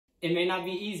It may not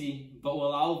be easy, but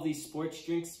will all of these sports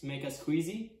drinks make us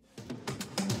queasy?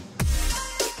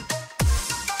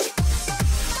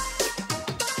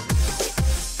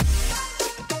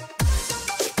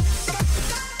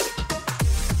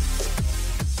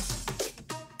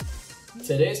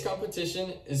 Today's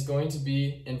competition is going to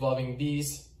be involving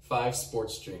these 5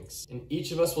 sports drinks. And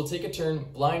each of us will take a turn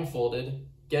blindfolded,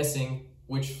 guessing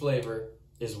which flavor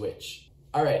is which.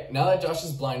 All right, now that Josh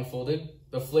is blindfolded,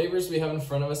 the flavors we have in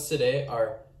front of us today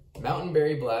are Mountain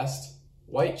Berry Blast,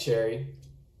 White Cherry,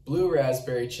 Blue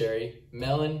Raspberry Cherry,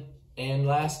 Melon, and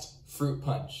last, Fruit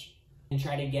Punch. And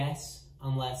try to guess,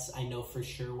 unless I know for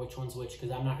sure which one's which,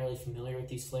 because I'm not really familiar with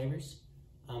these flavors.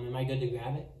 Am I good to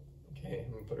grab it? Okay,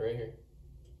 I'm gonna put it right here.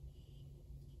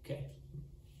 Okay.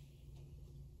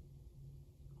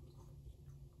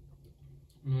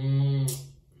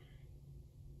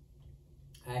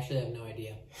 I actually have no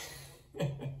idea.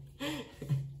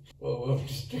 Whoa,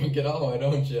 just drink it all, why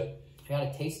don't you? I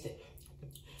gotta taste it.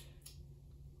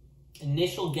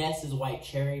 Initial guess is white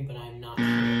cherry, but I'm not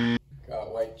sure.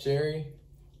 Got white cherry.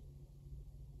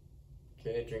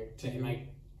 Okay, drink 2 Okay,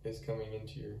 is coming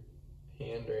into your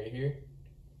hand right here.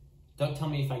 Don't tell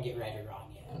me if I get right or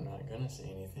wrong yet. I'm not gonna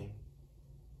say anything.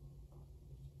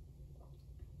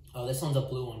 Oh, this one's a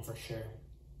blue one for sure.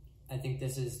 I think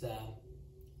this is the...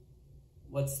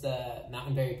 What's the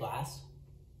Mountain Berry Blast?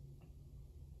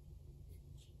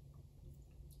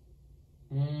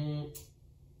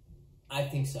 I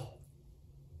think so.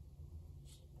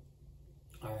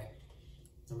 All right.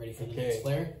 I'm ready for the next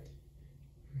flavor.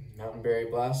 Mountain Berry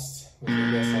Blast. What's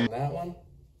your guess on that one?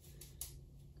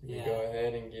 Yeah. Go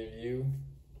ahead and give you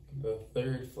the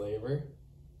 3rd flavor.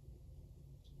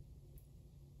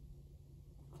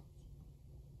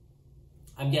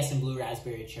 I'm guessing blue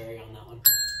raspberry cherry on that one.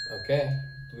 Okay,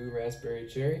 blue raspberry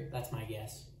cherry. That's my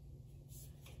guess.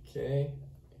 Okay,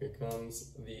 here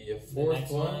comes the 4th The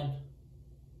next one.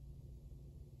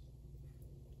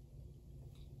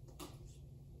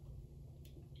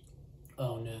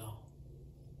 Oh no.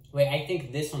 Wait, I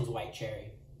think this one's white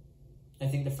cherry. I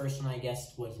think the first one I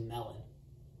guessed was melon.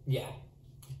 Yeah.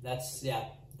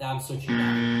 I'm switching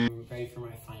back. I'm ready for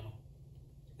my final.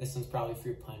 This one's probably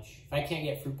fruit punch. If I can't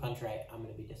get fruit punch right, I'm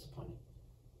gonna be disappointed.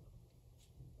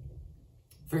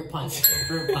 Fruit punch.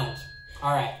 Fruit punch.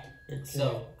 All right. Okay.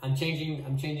 So I'm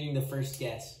changing the first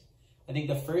guess. I think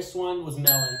the first one was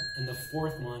melon, and the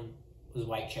 4th one was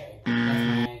white cherry.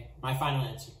 That's my final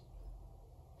answer.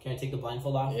 Can I take the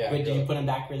blindfold off? Yeah. Wait, did you put them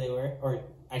back where they were, or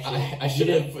I should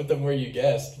have put them where you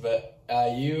guessed, but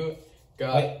you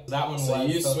got... Wait, that one so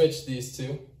was... you switched these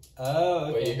 2. Oh,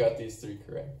 okay. But you got these 3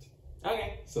 correct.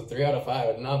 Okay. So 3 out of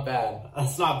 5, not bad.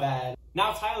 That's not bad.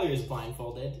 Now Tyler is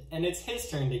blindfolded, and it's his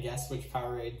turn to guess which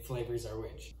Powerade flavors are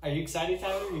which. Are you excited,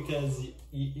 Tyler? Because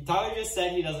Tyler just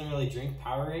said he doesn't really drink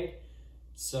Powerade,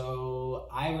 so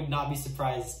I would not be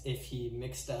surprised if he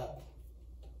mixed up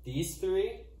these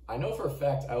 3. I know for a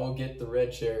fact I will get the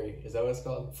red cherry. Is that what it's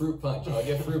called? Fruit punch. I'll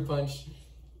get fruit punch.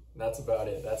 That's about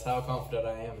it. That's how confident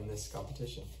I am in this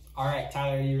competition. All right,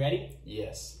 Tyler, are you ready?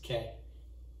 Yes. Okay.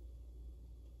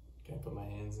 Can I put my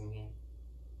hands in here?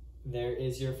 There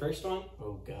is your first one.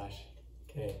 Oh gosh.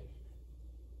 Okay.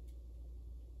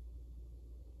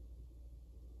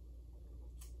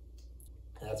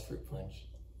 That's fruit punch.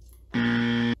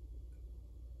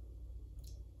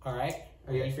 All right.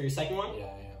 Are you ready for your second one? Yeah, I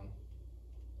am.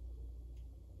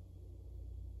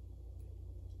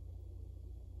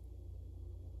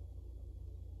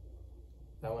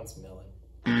 That one's melon.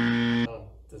 That one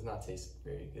does not taste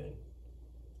very good.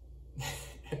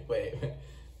 Wait,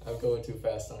 I'm going too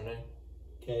fast, aren't I?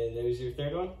 Okay, there's your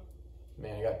third one.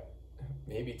 Man, I got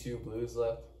maybe 2 blues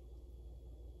left.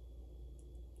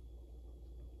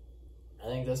 I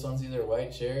think this one's either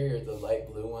white cherry or the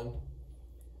light blue one.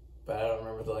 But I don't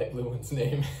remember the light blue one's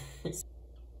name.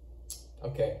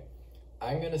 Okay,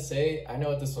 I'm gonna say, I know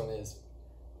what this one is,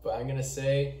 but I'm gonna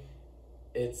say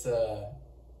it's,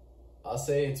 I'll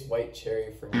say it's white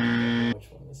cherry for me. I don't know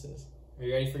which one this is. Are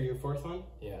you ready for your 4th one?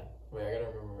 Yeah. Wait, I gotta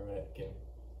remember what it came.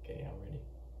 Okay, I'm ready.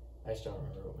 I just don't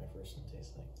remember what my first one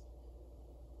tastes like.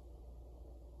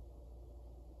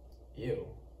 Ew.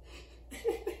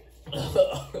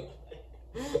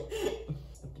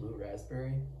 The blue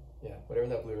raspberry? Yeah, whatever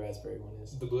that blue raspberry one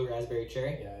is. The blue raspberry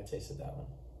cherry? Yeah, I tasted that one.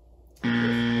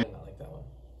 I did not like that one.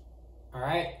 All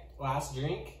right, last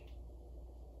drink.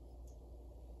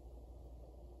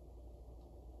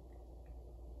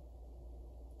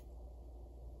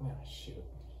 Ah, shoot.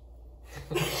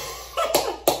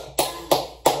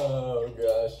 Oh,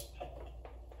 gosh.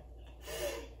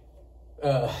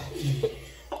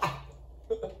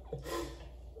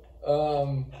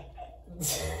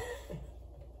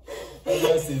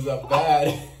 mess these up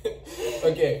bad.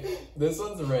 Okay, this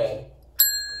one's red.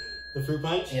 The fruit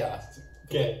punch? Yeah.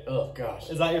 Okay. Oh gosh.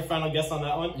 Is that your final guess on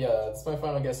that one? Yeah, that's my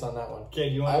final guess on that one. Okay,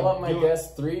 do you want I want my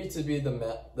guess 3 to be the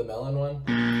melon one.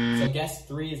 So guess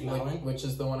 3 is melon? Which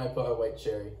is the one I put a white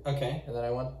cherry. Okay. And then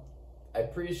I'm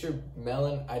pretty sure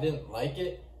melon, I didn't like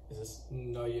it. Is this?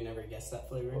 No, you never guessed that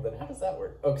flavor. Well, then how does that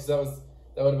work? Oh, because that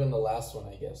would have been the last one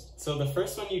I guessed. So the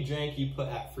first one you drank, you put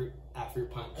at fruit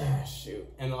punch. Shoot.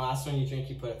 And the last one you drink,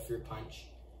 you put at fruit punch.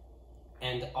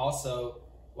 And also,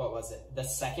 what was it? The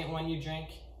second one you drank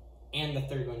and the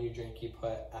third one you drink, you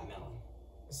put at melon.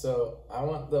 So I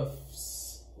want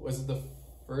was it the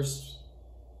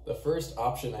first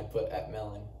option I put at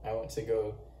melon? I want to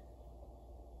go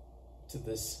to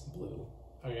this blue.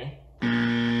 Okay.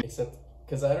 Except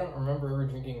because I don't remember ever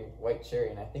drinking white cherry,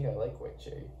 and I think I like white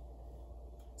cherry.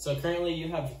 So currently you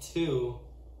have 2,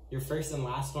 your first and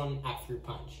last one at fruit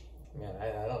punch. Man,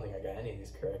 I don't think I got any of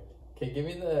these correct. Okay, give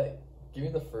me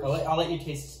the first. I'll let you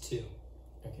taste 2.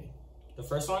 Okay. The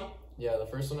first one? Yeah, the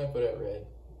first one I put at red.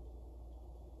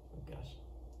 Oh gosh.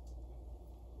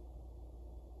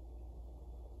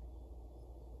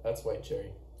 That's white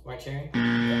cherry. White cherry?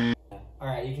 Yeah.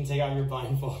 Alright, you can take out your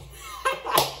blindfold.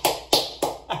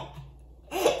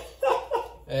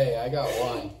 Hey, I got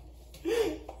 1.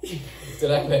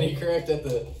 Did I have any correct at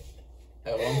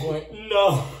one point?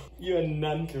 No, you had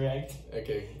none correct.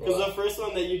 Okay. Because the first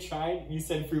one that you tried, you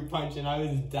said fruit punch, and I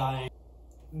was dying.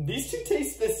 These 2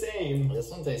 taste the same. This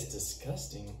one tastes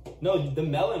disgusting. No, the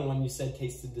melon one you said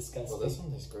tasted disgusting. Well, this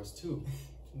one tastes gross too.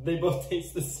 They both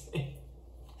taste the same.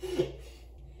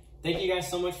 Thank you guys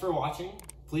so much for watching.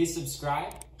 Please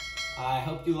subscribe. I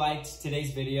hope you liked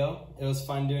today's video. It was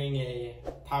fun doing a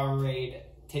Powerade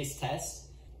taste test.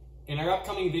 In our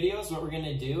upcoming videos, what we're going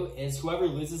to do is whoever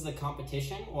loses the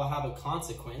competition will have a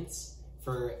consequence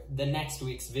for the next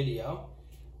week's video.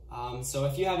 So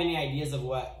if you have any ideas of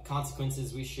what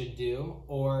consequences we should do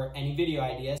or any video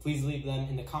ideas, please leave them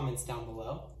in the comments down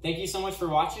below. Thank you so much for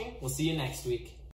watching. We'll see you next week.